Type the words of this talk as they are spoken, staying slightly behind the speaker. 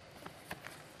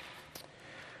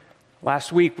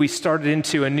Last week, we started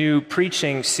into a new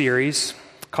preaching series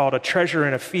called A Treasure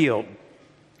in a Field.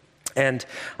 And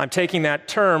I'm taking that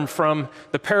term from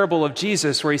the parable of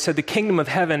Jesus where he said the kingdom of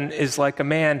heaven is like a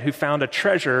man who found a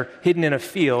treasure hidden in a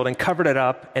field and covered it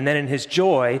up, and then in his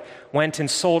joy went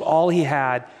and sold all he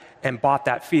had and bought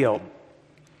that field.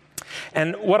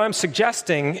 And what I'm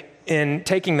suggesting in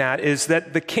taking that is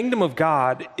that the kingdom of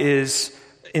God is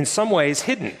in some ways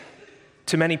hidden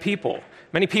to many people.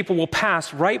 Many people will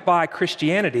pass right by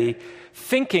Christianity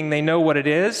thinking they know what it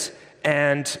is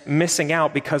and missing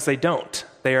out because they don't.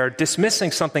 They are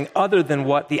dismissing something other than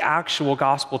what the actual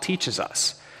gospel teaches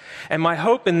us. And my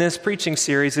hope in this preaching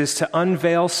series is to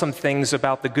unveil some things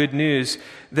about the good news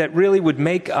that really would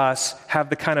make us have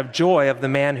the kind of joy of the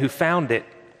man who found it,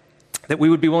 that we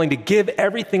would be willing to give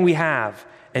everything we have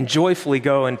and joyfully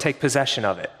go and take possession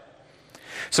of it.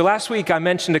 So last week I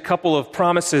mentioned a couple of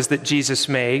promises that Jesus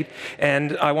made,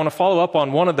 and I want to follow up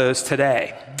on one of those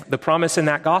today. The promise in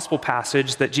that gospel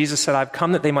passage that Jesus said, "I've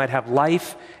come that they might have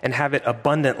life and have it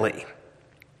abundantly."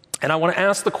 And I want to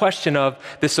ask the question of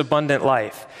this abundant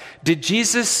life. Did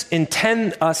Jesus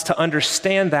intend us to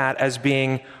understand that as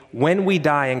being when we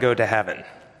die and go to heaven?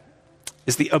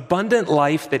 Is the abundant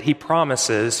life that he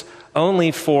promises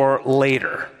only for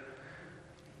later?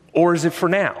 Or is it for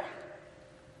now?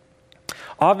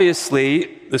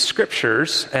 Obviously, the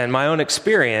scriptures and my own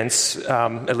experience,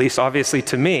 at least obviously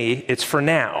to me, it's for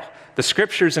now. The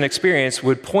scriptures and experience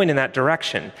would point in that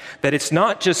direction, that it's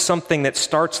not just something that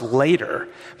starts later,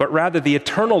 but rather the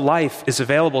eternal life is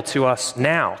available to us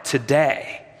now,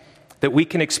 today, that we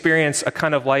can experience a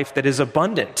kind of life that is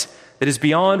abundant, that is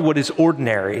beyond what is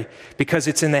ordinary, because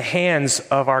it's in the hands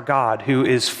of our God who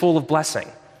is full of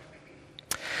blessing.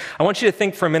 I want you to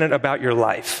think for a minute about your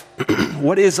life.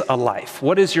 What is a life?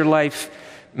 What is your life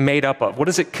made up of? What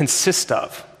does it consist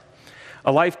of?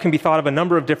 A life can be thought of a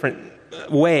number of different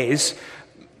ways.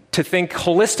 To think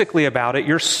holistically about it,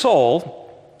 your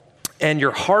soul and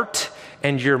your heart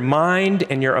and your mind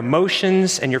and your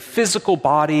emotions and your physical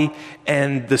body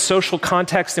and the social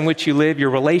context in which you live,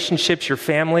 your relationships, your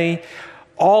family,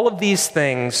 all of these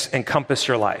things encompass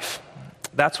your life.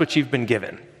 That's what you've been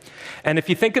given. And if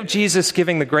you think of Jesus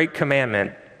giving the great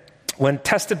commandment, when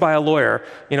tested by a lawyer,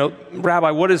 "Rabbi,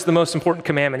 what is the most important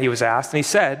commandment?" he was asked. And he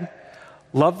said,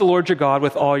 "Love the Lord your God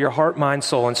with all your heart, mind,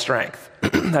 soul, and strength."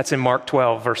 That's in Mark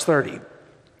 12, verse 30.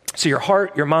 So your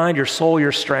heart, your mind, your soul,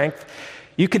 your strength,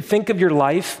 you could think of your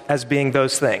life as being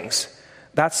those things.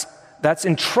 That's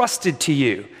entrusted to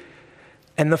you.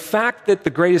 And the fact that the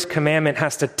greatest commandment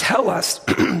has to tell us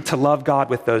to love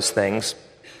God with those things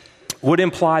would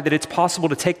imply that it's possible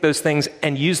to take those things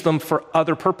and use them for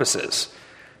other purposes.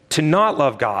 To not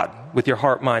love God with your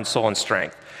heart, mind, soul, and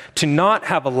strength. To not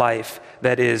have a life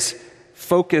that is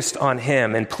focused on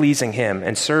Him and pleasing Him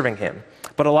and serving Him,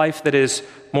 but a life that is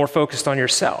more focused on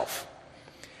yourself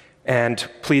and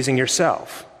pleasing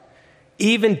yourself.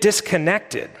 Even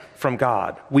disconnected from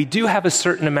God, we do have a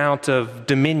certain amount of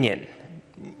dominion,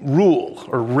 rule,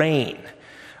 or reign.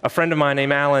 A friend of mine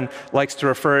named Alan likes to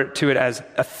refer to it as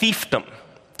a fiefdom.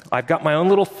 I've got my own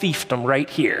little fiefdom right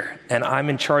here, and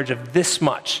I'm in charge of this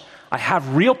much. I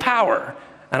have real power,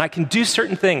 and I can do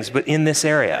certain things, but in this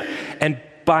area. And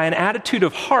by an attitude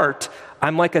of heart,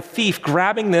 I'm like a thief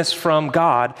grabbing this from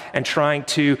God and trying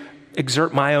to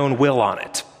exert my own will on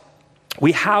it.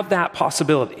 We have that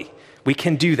possibility. We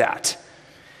can do that.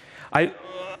 I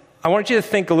want you to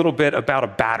think a little bit about a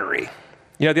battery.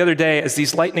 The other day, as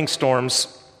these lightning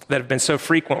storms that have been so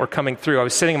frequent were coming through, I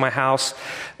was sitting in my house,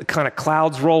 the kind of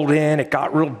clouds rolled in, it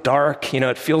got real dark,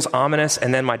 it feels ominous,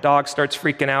 and then my dog starts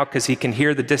freaking out because he can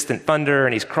hear the distant thunder,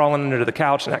 and he's crawling under the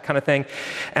couch and that kind of thing.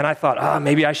 And I thought,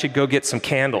 maybe I should go get some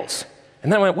candles.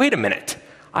 And then I went, wait a minute,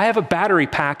 I have a battery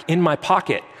pack in my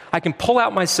pocket. I can pull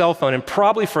out my cell phone and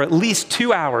probably for at least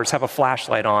 2 hours have a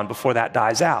flashlight on before that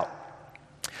dies out.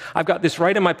 I've got this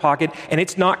right in my pocket, and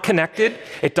it's not connected.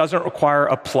 It doesn't require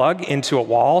a plug into a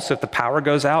wall, so if the power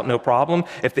goes out, no problem.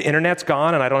 If the internet's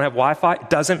gone and I don't have Wi-Fi, it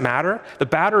doesn't matter. The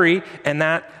battery and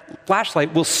that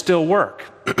flashlight will still work.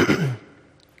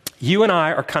 You and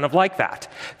I are kind of like that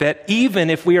even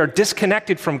if we are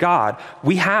disconnected from God,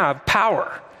 we have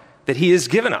power that He has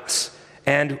given us,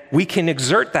 and we can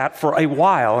exert that for a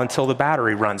while until the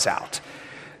battery runs out.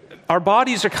 Our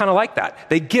bodies are kind of like that.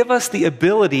 They give us the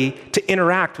ability to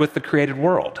interact with the created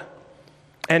world.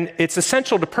 And it's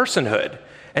essential to personhood.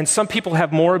 And some people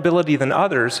have more ability than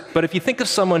others. But if you think of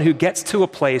someone who gets to a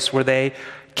place where they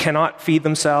cannot feed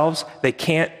themselves, they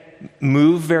can't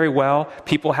move very well,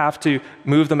 people have to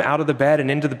move them out of the bed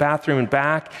and into the bathroom and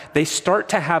back, they start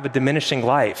to have a diminishing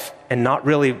life and not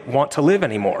really want to live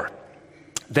anymore.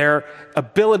 Their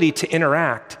ability to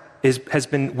interact has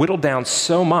been whittled down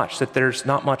so much that there's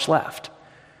not much left.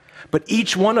 But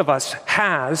each one of us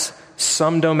has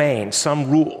some domain, some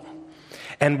rule.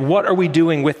 And what are we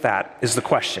doing with that is the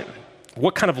question.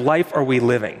 What kind of life are we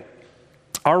living?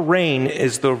 Our reign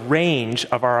is the range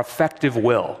of our effective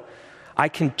will. I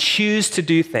can choose to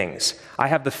do things. I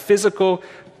have the physical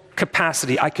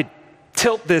capacity. I could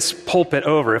tilt this pulpit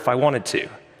over if I wanted to.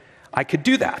 I could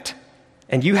do that.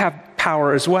 And you have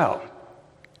power as well.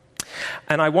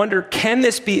 And I wonder, can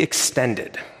this be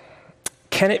extended?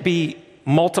 Can it be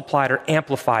multiplied or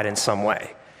amplified in some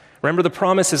way? Remember, the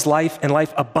promise is life and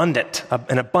life abundant,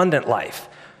 an abundant life.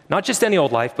 Not just any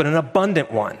old life, but an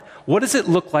abundant one. What does it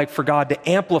look like for God to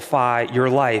amplify your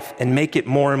life and make it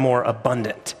more and more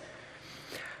abundant?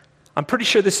 I'm pretty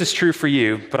sure this is true for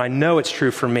you, but I know it's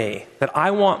true for me, that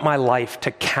I want my life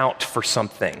to count for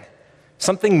something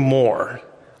more.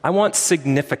 I want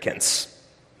significance.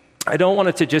 I don't want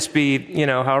it to just be,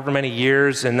 however many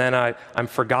years and then I'm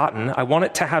forgotten. I want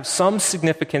it to have some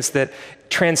significance that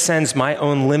transcends my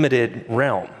own limited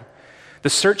realm. The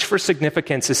search for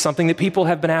significance is something that people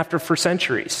have been after for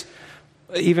centuries,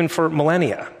 even for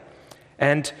millennia.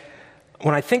 And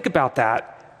when I think about that,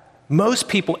 most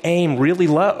people aim really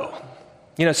low.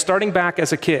 Starting back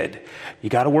as a kid, you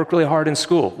got to work really hard in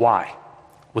school. Why?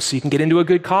 Well, so you can get into a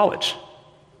good college.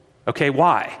 Okay,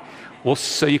 why? Well,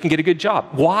 so you can get a good job.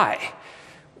 Why?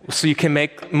 So you can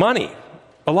make money,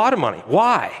 a lot of money.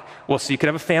 Why? Well, so you could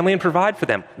have a family and provide for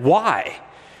them. Why?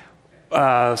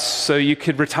 So you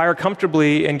could retire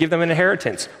comfortably and give them an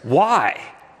inheritance. Why?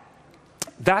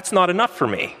 That's not enough for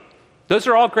me. Those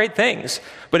are all great things,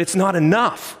 but it's not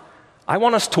enough. I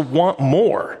want us to want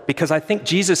more because I think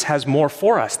Jesus has more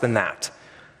for us than that.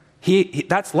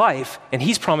 That's life, and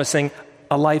he's promising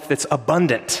a life that's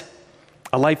abundant,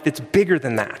 a life that's bigger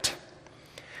than that.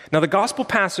 Now, the gospel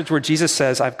passage where Jesus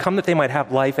says, I've come that they might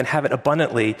have life and have it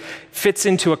abundantly, fits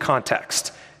into a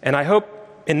context. And I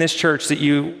hope in this church that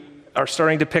you are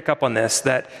starting to pick up on this,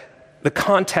 that the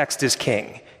context is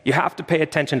king. You have to pay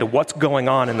attention to what's going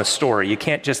on in the story. You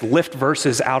can't just lift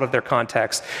verses out of their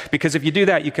context, because if you do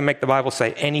that, you can make the Bible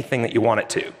say anything that you want it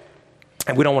to.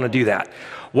 And we don't want to do that.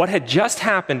 What had just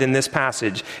happened in this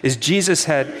passage is Jesus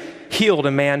had healed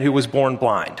a man who was born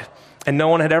blind. And no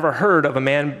one had ever heard of a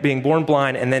man being born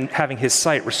blind and then having his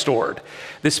sight restored.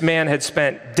 This man had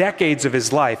spent decades of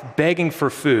his life begging for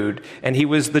food, and he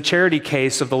was the charity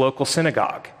case of the local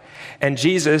synagogue. And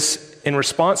Jesus, in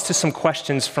response to some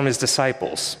questions from his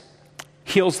disciples,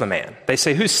 heals the man. They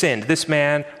say, who sinned, this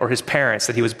man or his parents,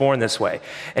 that he was born this way?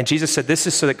 And Jesus said, this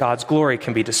is so that God's glory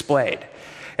can be displayed.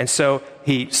 And so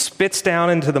he spits down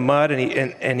into the mud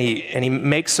and he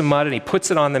makes some mud and he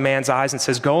puts it on the man's eyes and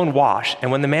says, go and wash.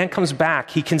 And when the man comes back,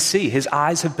 he can see his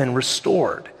eyes have been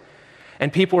restored.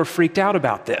 And people are freaked out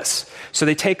about this. So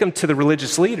they take him to the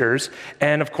religious leaders,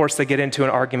 and of course they get into an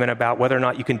argument about whether or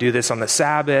not you can do this on the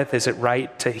Sabbath. Is it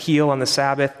right to heal on the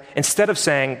Sabbath? Instead of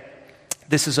saying,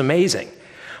 this is amazing.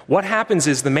 What happens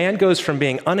is the man goes from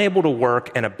being unable to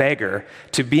work and a beggar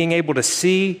to being able to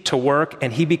see, to work,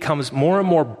 and he becomes more and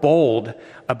more bold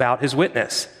about his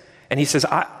witness. And he says,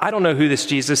 I don't know who this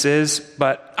Jesus is,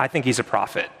 but I think he's a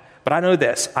prophet. But I know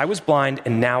this, I was blind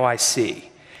and now I see.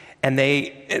 And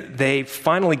they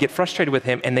finally get frustrated with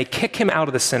him and they kick him out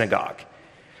of the synagogue.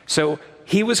 So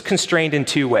he was constrained in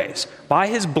two ways. By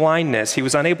his blindness, he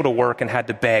was unable to work and had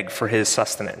to beg for his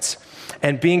sustenance.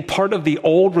 And being part of the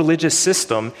old religious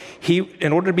system,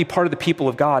 in order to be part of the people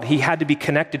of God, he had to be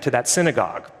connected to that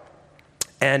synagogue.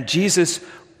 And Jesus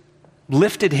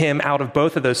lifted him out of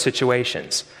both of those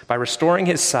situations by restoring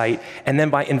his sight and then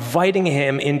by inviting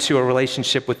him into a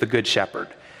relationship with the Good Shepherd,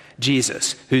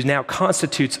 Jesus, who now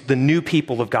constitutes the new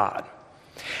people of God.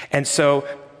 And so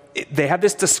they have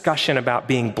this discussion about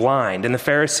being blind, and the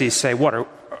Pharisees say, what,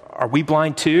 are we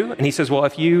blind too? And he says, well,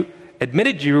 if you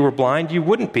admitted you were blind, you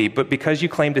wouldn't be, but because you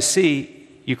claim to see,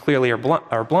 you clearly are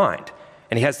blind.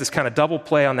 And he has this kind of double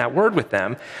play on that word with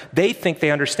them. They think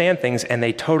they understand things, and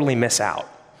they totally miss out.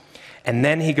 And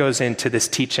then he goes into this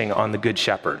teaching on the Good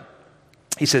Shepherd.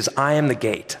 He says, I am the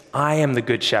gate. I am the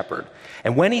Good Shepherd.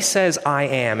 And when he says I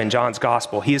am in John's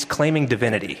gospel, he is claiming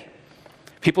divinity.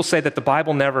 People say that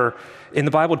in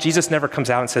the Bible, Jesus never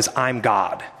comes out and says, I'm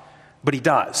God. But he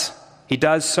does. He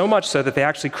does so much so that they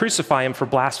actually crucify him for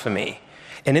blasphemy.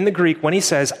 And in the Greek, when he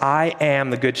says, I am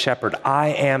the Good Shepherd, I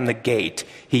am the gate,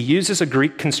 he uses a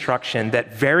Greek construction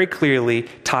that very clearly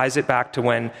ties it back to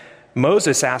when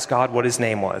Moses asked God what his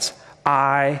name was.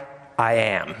 I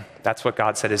am. That's what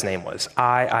God said his name was.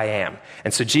 I am.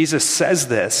 And so Jesus says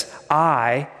this,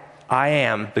 I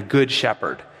am the Good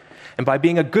Shepherd. And by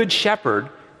being a good shepherd,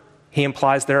 he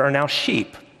implies there are now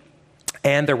sheep,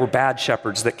 and there were bad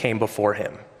shepherds that came before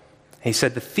him. He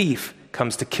said, the thief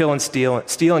comes to kill and steal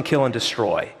and kill and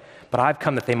destroy, but I've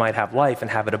come that they might have life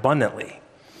and have it abundantly.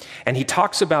 And he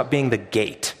talks about being the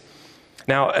gate.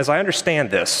 Now, as I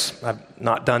understand this, I've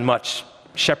not done much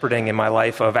shepherding in my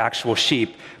life of actual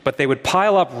sheep, but they would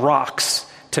pile up rocks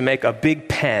to make a big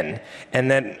pen, and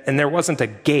there wasn't a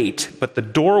gate, but the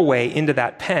doorway into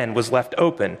that pen was left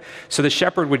open. So the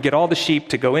shepherd would get all the sheep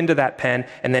to go into that pen,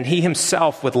 and then he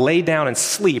himself would lay down and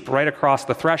sleep right across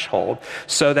the threshold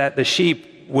so that the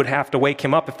sheep would have to wake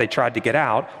him up if they tried to get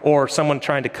out, or someone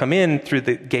trying to come in through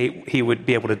the gate he would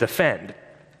be able to defend.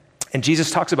 And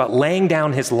Jesus talks about laying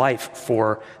down his life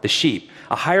for the sheep.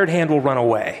 A hired hand will run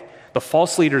away. The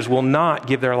false leaders will not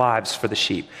give their lives for the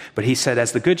sheep. But he said,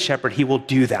 as the good shepherd, he will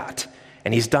do that.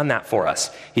 And he's done that for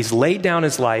us. He's laid down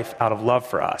his life out of love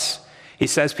for us. He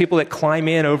says people that climb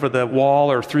in over the wall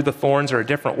or through the thorns or a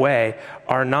different way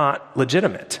are not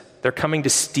legitimate. They're coming to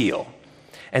steal.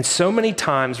 And so many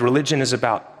times religion is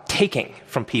about taking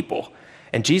from people.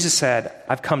 And Jesus said,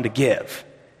 I've come to give.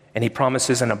 And he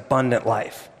promises an abundant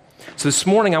life. So this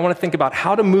morning, I want to think about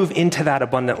how to move into that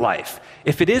abundant life.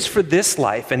 If it is for this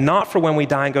life and not for when we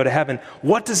die and go to heaven,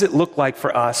 what does it look like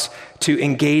for us to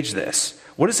engage this?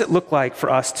 What does it look like for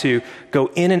us to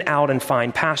go in and out and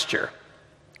find pasture?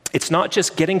 It's not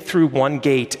just getting through one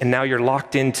gate and now you're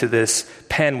locked into this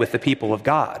pen with the people of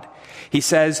God. He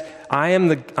says, I am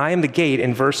the gate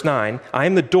in verse 9. I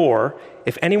am the door.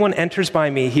 If anyone enters by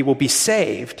me, he will be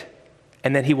saved,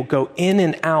 and then he will go in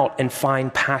and out and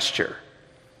find pasture.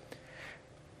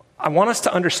 I want us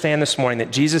to understand this morning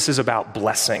that Jesus is about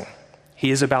blessing.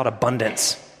 He is about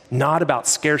abundance, not about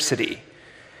scarcity.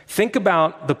 Think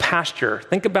about the pasture.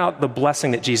 Think about the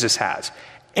blessing that Jesus has.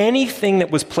 Anything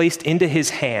that was placed into his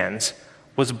hands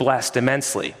was blessed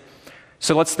immensely.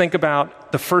 So let's think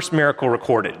about the first miracle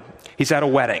recorded. He's at a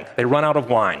wedding. They run out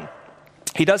of wine.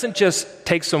 He doesn't just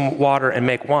take some water and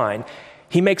make wine.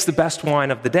 He makes the best wine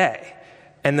of the day.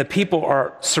 And the people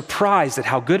are surprised at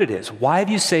how good it is. Why have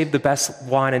you saved the best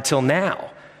wine until now?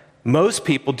 Most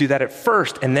people do that at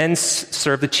first and then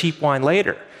serve the cheap wine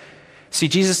later. See,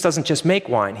 Jesus doesn't just make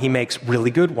wine. He makes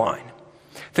really good wine.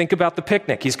 Think about the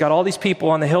picnic. He's got all these people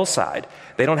on the hillside.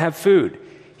 They don't have food.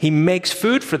 He makes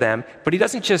food for them, but he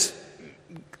doesn't just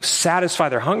satisfy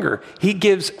their hunger. He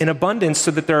gives in abundance so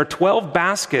that there are 12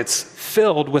 baskets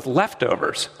filled with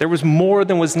leftovers. There was more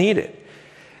than was needed.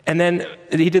 And then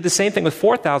he did the same thing with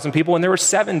 4,000 people, and there were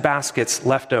 7 baskets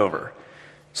left over.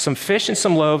 Some fish and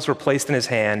some loaves were placed in his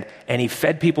hand, and he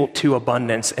fed people to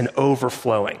abundance and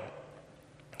overflowing.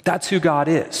 That's who God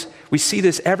is. We see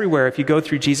this everywhere if you go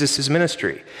through Jesus'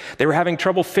 ministry. They were having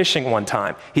trouble fishing one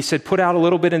time. He said, put out a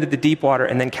little bit into the deep water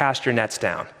and then cast your nets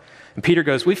down. And Peter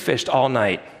goes, we fished all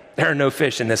night. There are no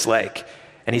fish in this lake.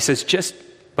 And he says,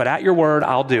 but at your word,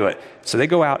 I'll do it. So they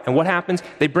go out, and what happens?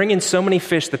 They bring in so many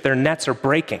fish that their nets are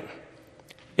breaking.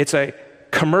 It's a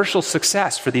commercial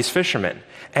success for these fishermen,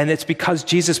 and it's because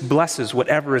Jesus blesses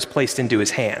whatever is placed into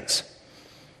his hands.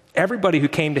 Everybody who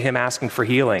came to him asking for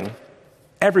healing,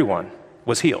 everyone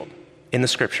was healed in the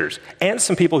scriptures, and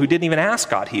some people who didn't even ask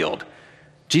got healed.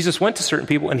 Jesus went to certain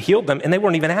people and healed them, and they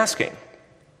weren't even asking.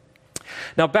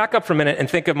 Now back up for a minute and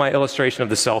think of my illustration of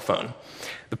the cell phone.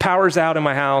 The power's out in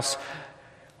my house.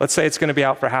 Let's say it's going to be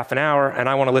out for half an hour, and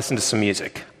I want to listen to some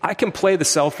music. I can play the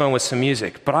cell phone with some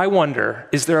music, but I wonder,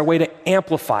 is there a way to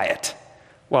amplify it?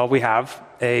 Well, we have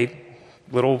a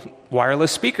little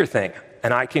wireless speaker thing,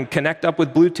 and I can connect up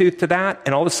with Bluetooth to that,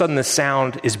 and all of a sudden the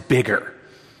sound is bigger.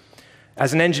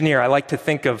 As an engineer, I like to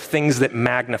think of things that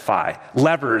magnify,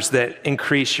 levers that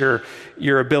increase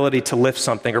your ability to lift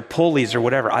something, or pulleys or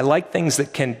whatever. I like things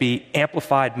that can be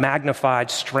amplified,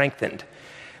 magnified, strengthened.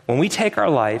 When we take our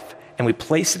life and we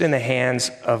place it in the hands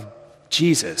of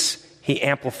Jesus, he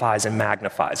amplifies and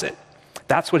magnifies it.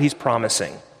 That's what he's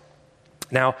promising.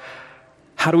 Now,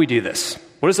 how do we do this?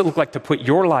 What does it look like to put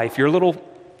your life, your little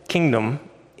kingdom,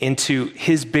 into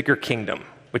his bigger kingdom,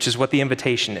 which is what the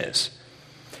invitation is?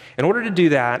 In order to do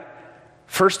that,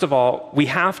 first of all, we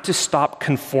have to stop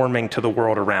conforming to the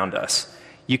world around us.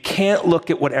 You can't look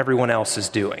at what everyone else is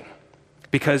doing,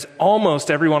 because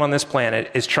almost everyone on this planet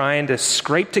is trying to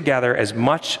scrape together as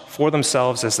much for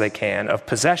themselves as they can of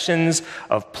possessions,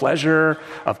 of pleasure,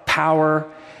 of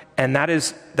power, and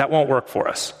that won't work for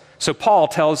us. So Paul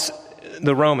tells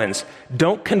the Romans,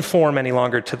 don't conform any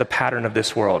longer to the pattern of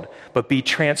this world, but be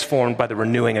transformed by the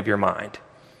renewing of your mind.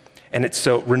 And it's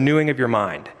so renewing of your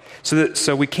mind.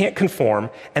 So we can't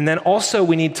conform, and then also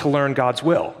we need to learn God's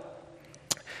will.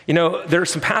 You know, there are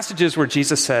some passages where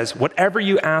Jesus says, whatever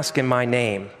you ask in my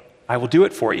name, I will do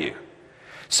it for you.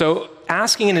 So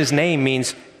asking in his name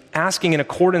means asking in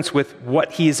accordance with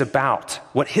what he is about,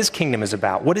 what his kingdom is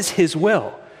about, what is his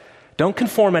will. Don't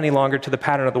conform any longer to the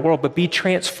pattern of the world, but be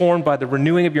transformed by the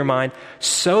renewing of your mind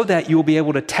so that you will be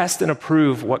able to test and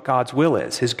approve what God's will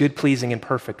is, his good, pleasing, and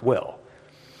perfect will.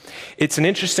 It's an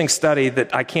interesting study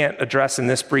that I can't address in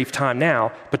this brief time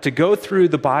now, but to go through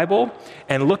the Bible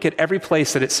and look at every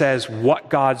place that it says what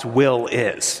God's will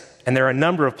is. And there are a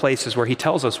number of places where he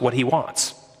tells us what he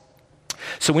wants.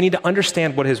 So we need to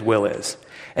understand what his will is.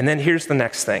 And then here's the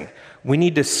next thing. We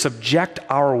need to subject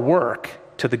our work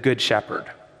to the Good Shepherd.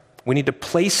 We need to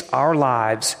place our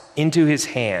lives into his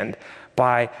hand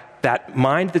by that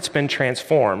mind that's been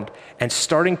transformed and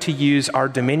starting to use our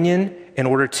dominion in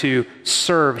order to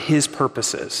serve his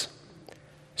purposes.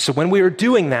 So when we are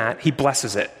doing that, he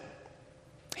blesses it.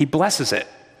 He blesses it.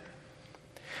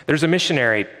 There's a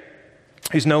missionary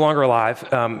who's no longer alive,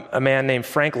 a man named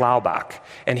Frank Laubach,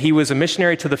 and he was a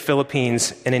missionary to the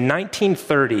Philippines, and in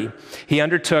 1930, he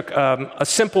undertook a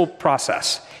simple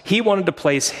process. He wanted to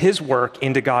place his work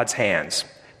into God's hands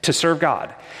to serve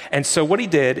God. And so what he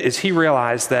did is he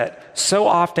realized that so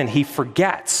often he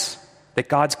forgets that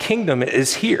God's kingdom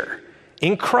is here.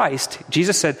 In Christ,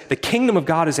 Jesus said, the kingdom of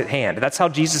God is at hand. That's how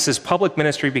Jesus' public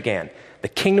ministry began. The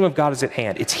kingdom of God is at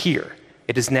hand. It's here.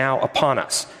 It is now upon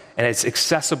us. And it's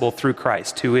accessible through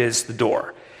Christ, who is the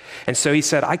door. And so he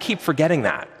said, I keep forgetting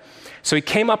that. So he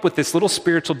came up with this little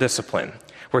spiritual discipline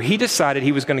where he decided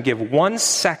he was going to give 1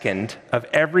 second of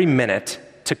every minute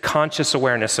to conscious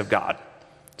awareness of God.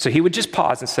 So he would just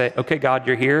pause and say, okay, God,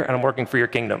 you're here and I'm working for your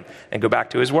kingdom, and go back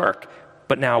to his work.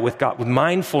 But now with God, with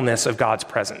mindfulness of God's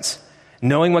presence,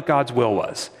 knowing what God's will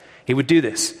was. He would do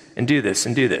this and do this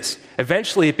and do this.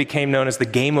 Eventually it became known as the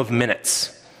game of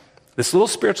minutes. This little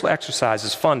spiritual exercise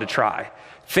is fun to try.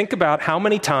 Think about how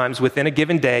many times within a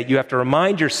given day you have to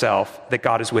remind yourself that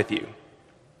God is with you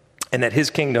and that his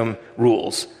kingdom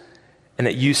rules and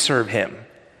that you serve him.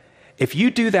 If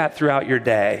you do that throughout your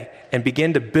day and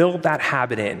begin to build that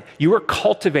habit in, you are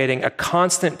cultivating a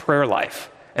constant prayer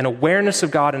life, an awareness of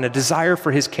God and a desire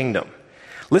for his kingdom.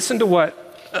 Listen to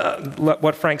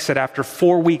what Frank said after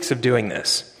 4 weeks of doing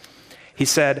this. He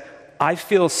said, I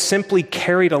feel simply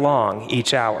carried along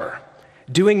each hour,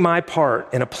 doing my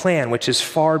part in a plan which is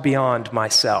far beyond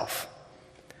myself.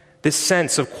 This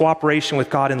sense of cooperation with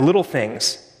God in little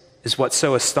things is what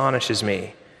so astonishes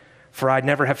me, for I'd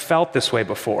never have felt this way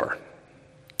before.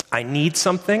 I need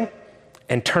something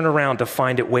and turn around to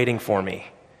find it waiting for me.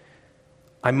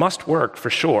 I must work for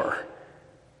sure,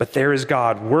 but there is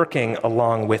God working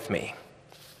along with me.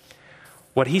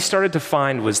 What he started to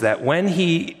find was that when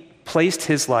he placed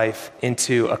his life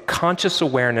into a conscious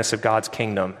awareness of God's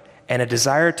kingdom and a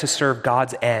desire to serve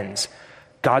God's ends,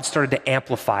 God started to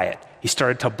amplify it. He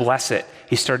started to bless it.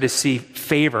 He started to see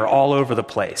favor all over the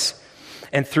place.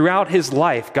 And throughout his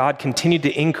life, God continued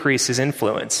to increase his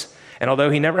influence. And although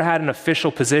he never had an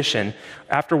official position,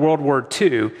 after World War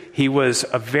II, he was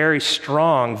a very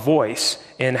strong voice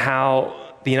in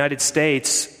how the United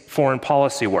States foreign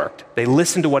policy worked. They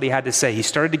listened to what he had to say. He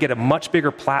started to get a much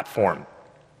bigger platform.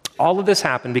 All of this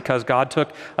happened because God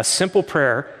took a simple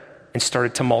prayer and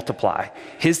started to multiply.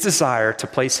 His desire to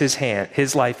place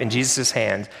his life in Jesus'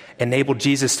 hand enabled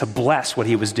Jesus to bless what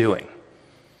he was doing.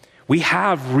 We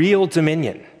have real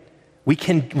dominion. We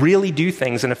can really do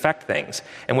things and affect things.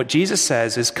 And what Jesus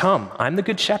says is, come, I'm the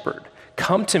good shepherd.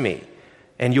 Come to me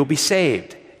and you'll be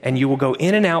saved and you will go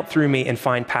in and out through me and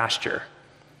find pasture.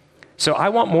 So I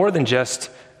want more than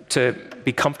just to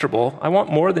be comfortable. I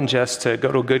want more than just to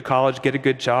go to a good college, get a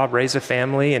good job, raise a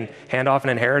family, and hand off an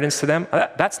inheritance to them.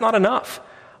 That's not enough.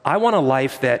 I want a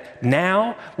life that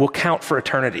now will count for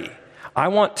eternity. I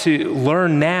want to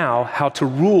learn now how to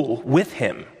rule with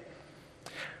him.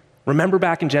 Remember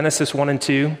back in Genesis 1 and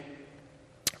 2?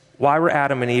 Why were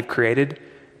Adam and Eve created?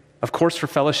 Of course, for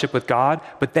fellowship with God,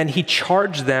 but then he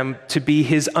charged them to be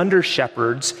his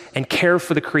under-shepherds and care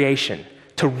for the creation,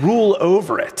 to rule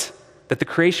over it, that the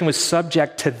creation was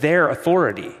subject to their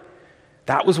authority.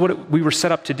 That was what we were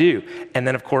set up to do. And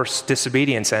then, of course,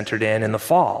 disobedience entered in the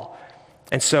fall.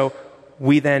 And so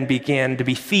we then began to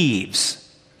be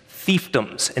thieves,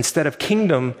 fiefdoms, instead of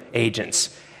kingdom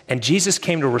agents. And Jesus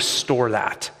came to restore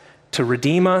that, to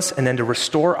redeem us and then to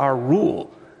restore our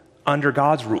rule under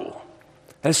God's rule.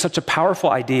 That is such a powerful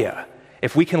idea.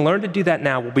 If we can learn to do that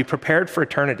now, we'll be prepared for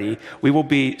eternity. We will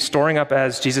be storing up,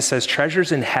 as Jesus says,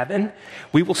 treasures in heaven.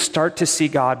 We will start to see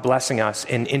God blessing us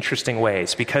in interesting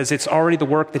ways because it's already the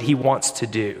work that he wants to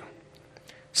do.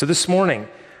 So this morning,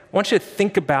 I want you to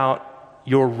think about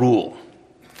your rule.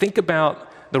 Think about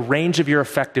the range of your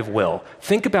effective will.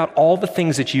 Think about all the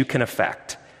things that you can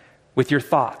affect with your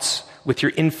thoughts, with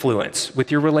your influence,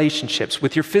 with your relationships,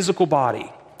 with your physical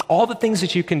body, all the things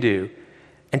that you can do,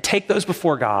 and take those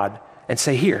before God and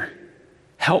say, here,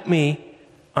 help me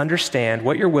understand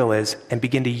what your will is and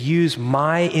begin to use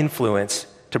my influence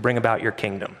to bring about your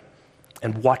kingdom.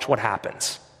 And watch what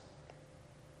happens.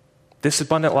 This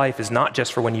abundant life is not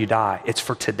just for when you die. It's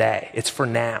for today. It's for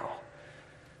now.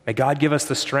 May God give us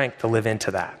the strength to live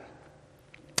into that.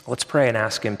 Let's pray and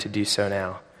ask him to do so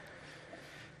now.